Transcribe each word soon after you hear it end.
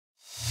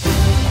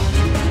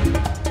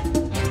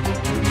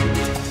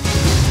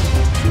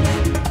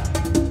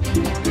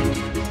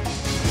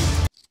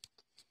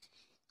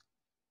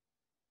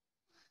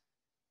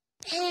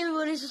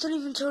Tony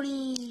from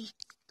Tony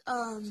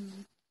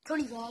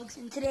Vlogs,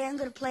 and today I'm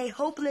gonna play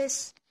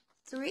Hopeless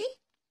 3?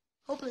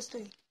 Hopeless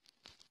 3.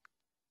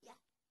 Yeah.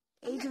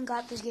 Adrian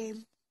got this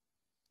game.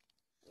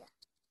 Yeah.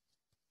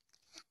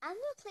 I'm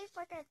gonna play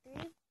Far Cry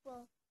 3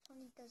 while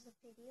Tony does the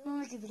video. We'll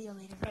make a video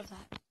later of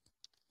that.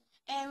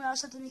 And we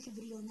also have to make a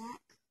video on that.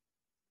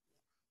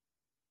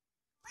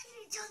 Why did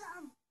you tell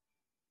them?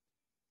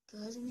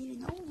 Because I need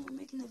to know when we're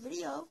making the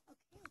video.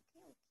 Okay.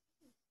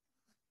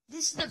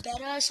 This is the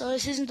beta, so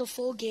this isn't the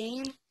full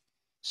game.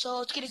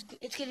 So it's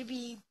gonna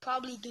be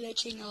probably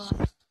glitching a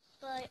lot.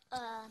 But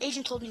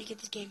Agent told me to get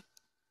this game.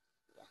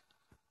 Yeah.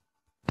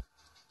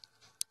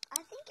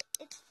 I think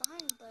it's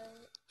fine,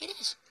 but It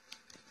is.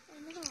 I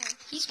don't know.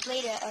 He's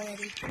played it already. I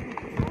already played the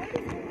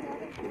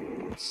other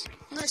games.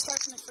 I'm gonna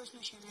start from the first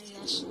mission, I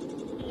guess.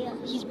 Yeah.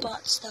 He's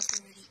bought stuff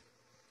already.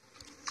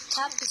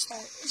 Tap to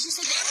start. It's just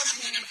like an old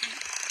game, I think.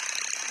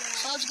 Yeah.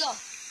 So let's go.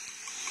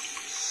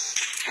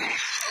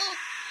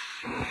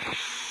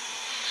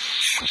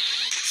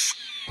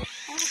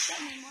 Almost got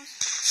me almost.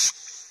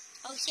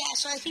 Oh yeah,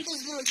 so I think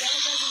those little yellow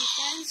guys are your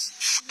friends.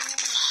 Yeah.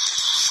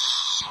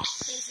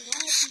 Okay, so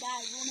don't let them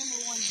die. Rule number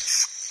 1.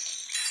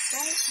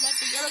 Don't let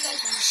the yellow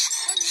guys die.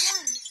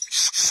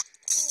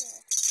 Cool.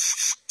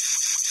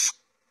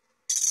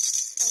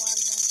 A lot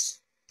of guys.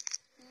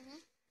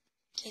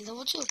 Okay,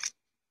 level 2.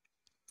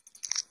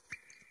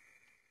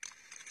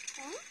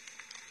 Huh?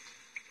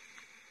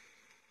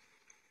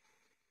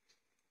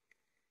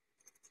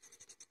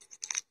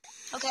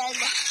 Okay, I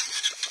got.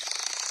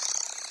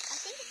 I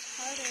think it's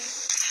harder.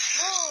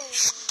 Whoa!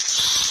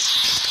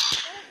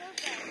 What are those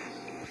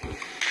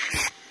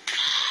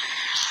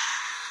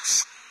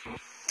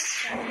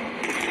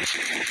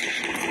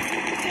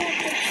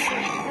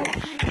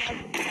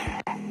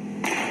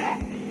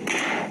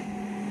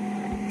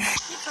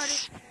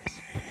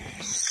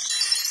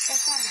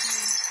That's not his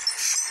name.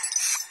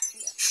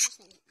 Yeah, what's his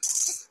name?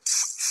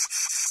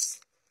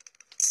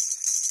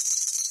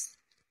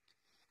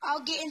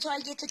 I'll get until I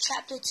get to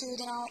chapter 2,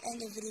 then I'll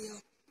end the video.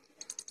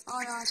 Oh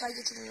no, until I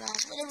get to the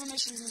last, whatever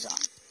mission he's on.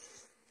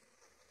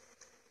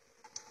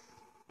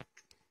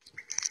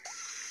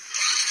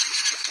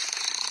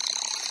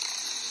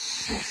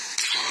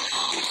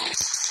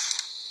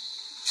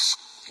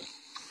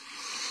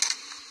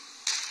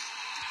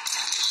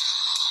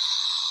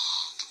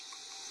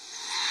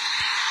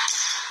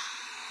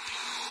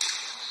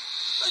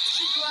 Let's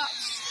keep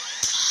rocks.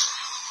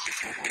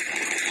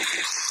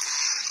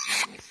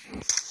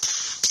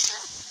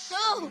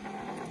 No!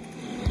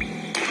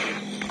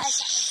 I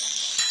shot myself.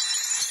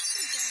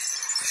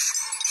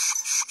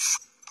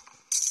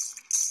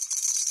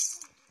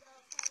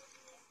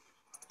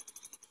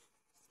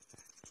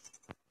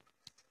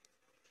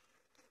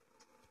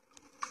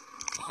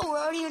 Oh, we're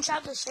already in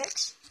chapter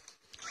 6.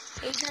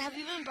 Adrian, have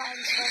you been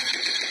buying stuff?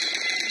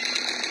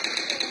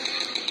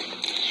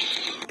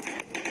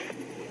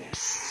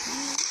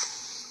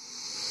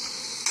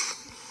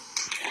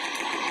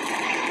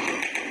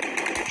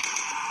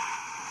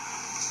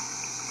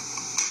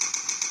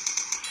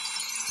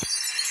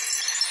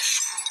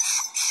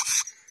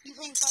 You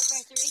playing Far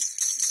Cry 3?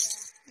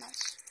 Yeah.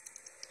 Nice.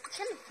 It's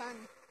kind of fun.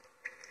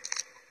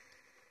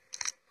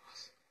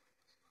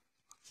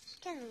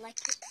 Kind of like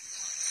it.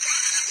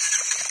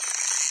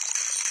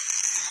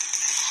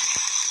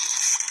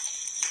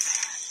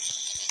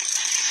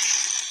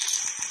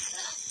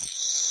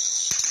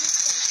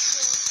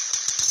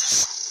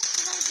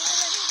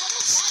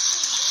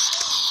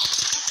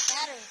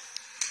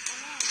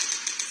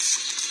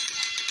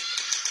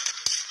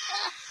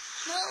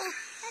 No!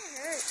 That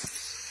hurts.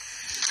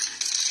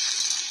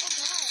 Oh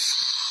god.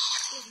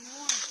 There's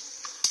more.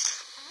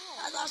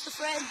 Ow. I lost a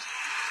friend.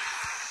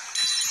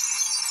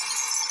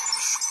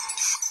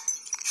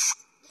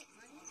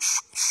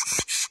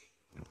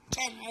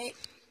 Ten, right?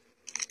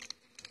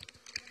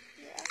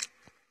 Yeah.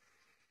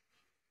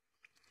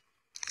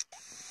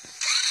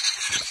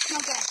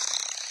 Okay.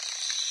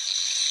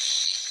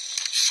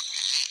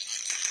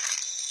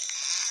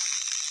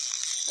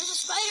 There's the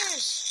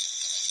spiders!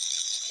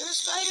 There's the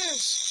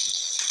spiders!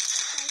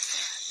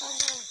 Oh, no.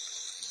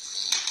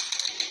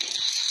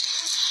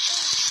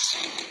 I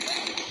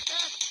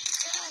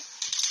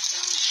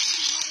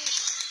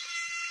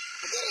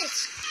did it!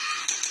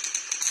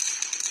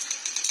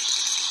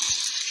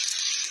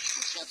 I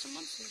killed some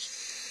monsters.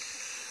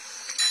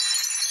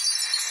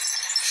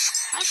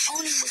 I'm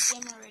owning this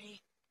game already.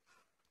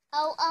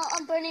 Oh,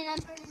 I'm burning. Ow.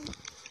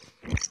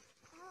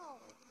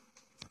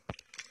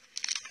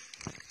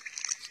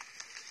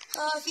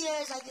 If you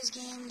guys like this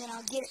game, then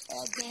I'll get it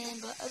again.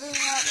 But other than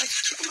that,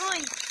 let's keep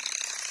going.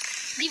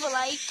 Leave a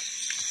like.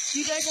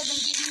 You guys have been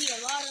giving me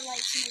a lot of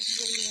likes in this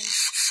video.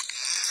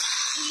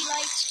 3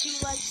 likes, 2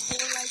 likes, 4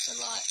 likes, a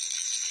lot.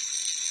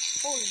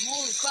 Holy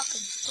moly, cracking.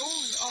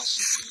 Holy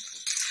awesome.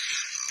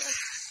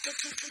 What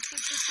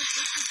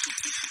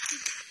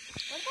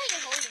about you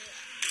holding it?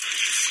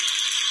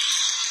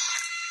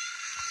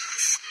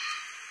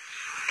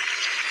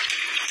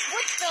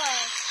 What the?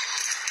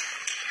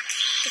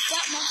 It's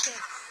that monster.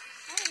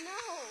 I don't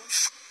know.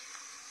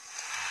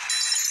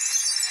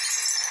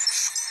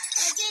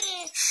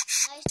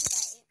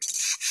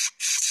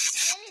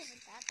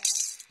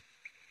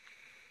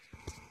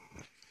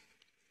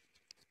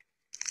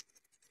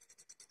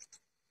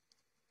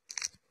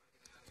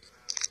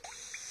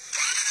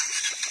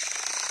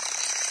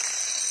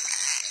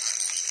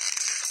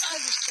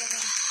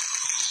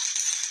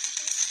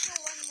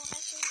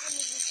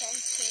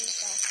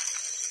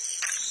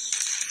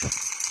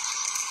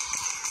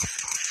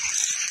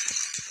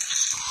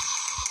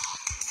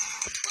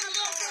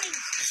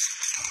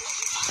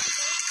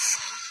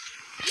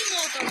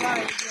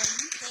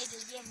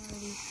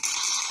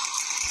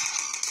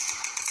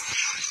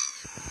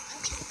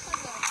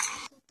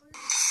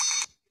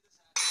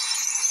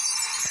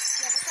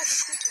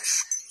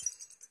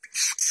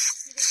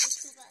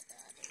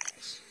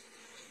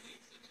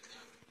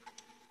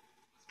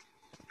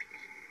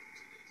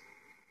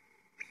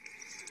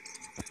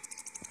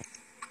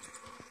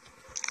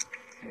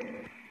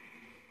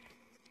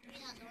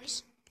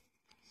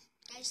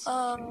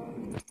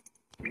 Actually,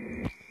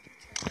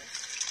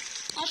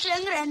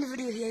 I'm gonna end the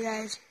video here,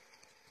 guys.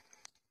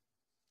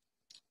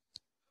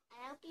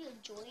 I hope you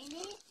enjoyed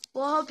it.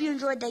 Well, I hope you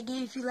enjoyed that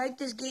game. If you like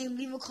this game,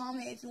 leave a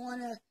comment if you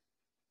wanna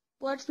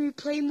watch me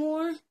play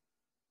more.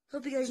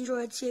 Hope you guys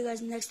enjoyed. See you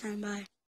guys next time. Bye.